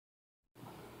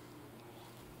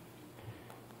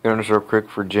Gonna real quick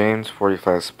for James,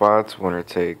 45 spots. Winner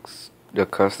takes the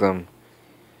custom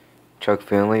Chuck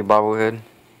Finley bobblehead.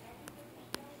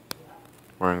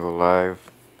 We're gonna go live.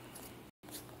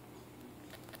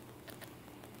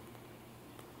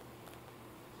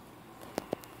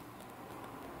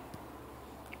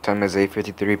 Time is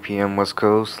 8:53 p.m. West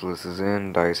Coast. List is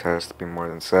in. Dice has to be more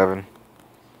than 7.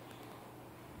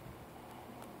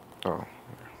 Oh.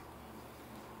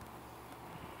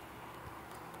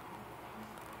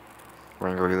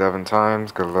 We're gonna go 11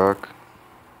 times. Good luck.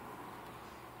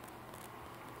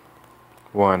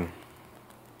 1.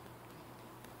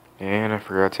 And I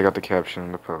forgot to take out the caption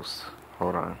in the post.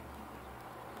 Hold on.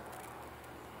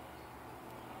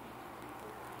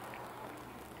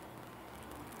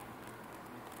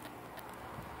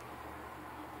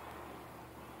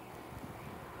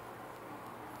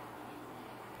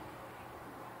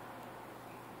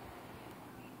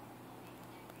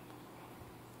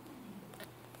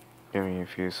 Give me a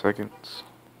few seconds.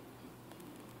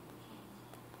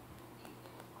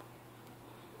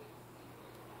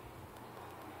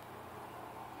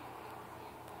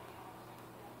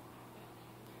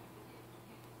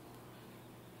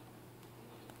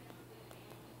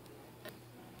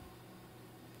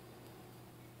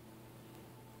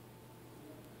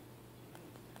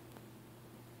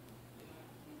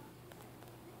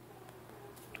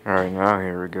 Alright, now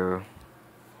here we go.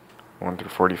 1 through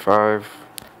 45.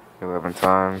 11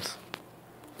 times.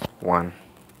 1.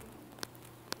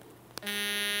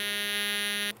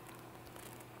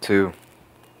 2.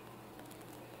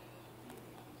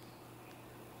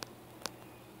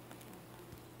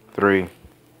 3.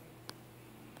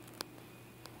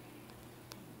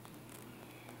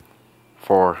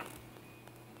 4.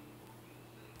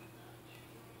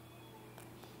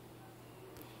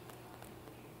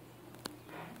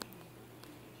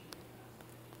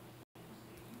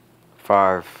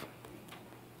 5.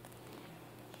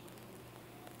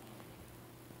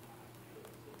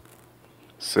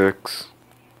 6.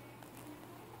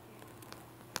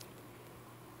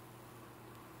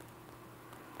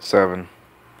 7.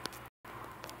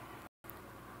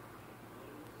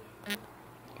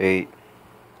 8.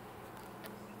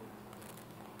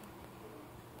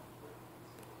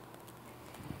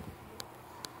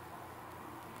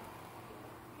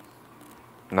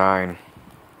 9.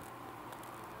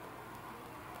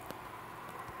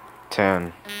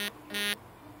 10.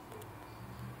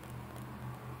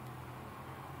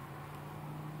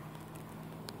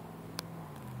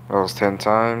 10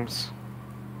 times.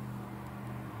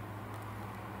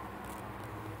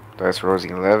 Dice rolls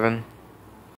 11.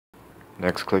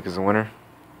 Next click is the winner.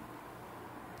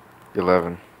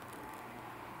 11.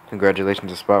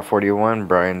 Congratulations to spot 41,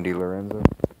 Brian DiLorenzo.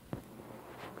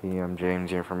 PM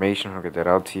James, your information. I'll get that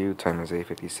out to you. Time is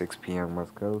 8:56 p.m.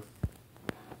 West Coast.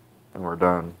 And we're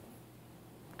done.